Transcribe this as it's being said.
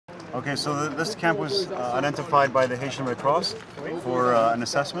Okay, so this camp was identified by the Haitian Red Cross for an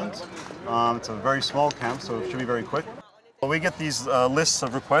assessment. It's a very small camp, so it should be very quick. Well, we get these lists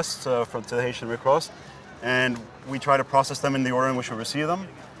of requests to the Haitian Red Cross, and we try to process them in the order in which we receive them.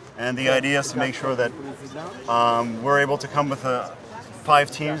 And the idea is to make sure that we're able to come with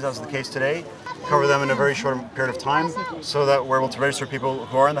 5 teams, as is the case today, cover them in a very short period of time, so that we're able to register people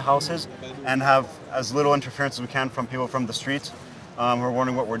who are in the houses and have as little interference as we can from people from the streets who are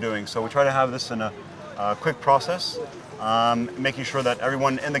wondering what we're doing. So we try to have this in a quick process, making sure that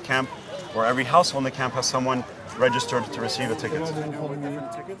everyone in the camp, or every household in the camp, has someone registered to receive a ticket.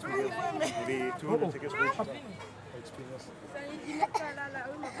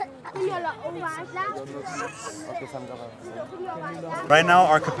 Right now,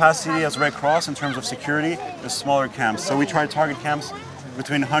 our capacity as Red Cross in terms of security is smaller camps. So we try to target camps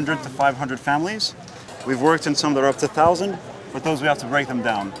between 100 to 500 families. We've worked in some that are up to 1,000, but those we have to break them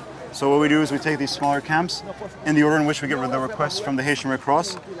down. So what we do is we take these smaller camps in the order in which we get the requests from the Haitian Red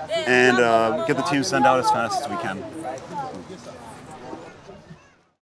Cross and get the team sent out as fast as we can.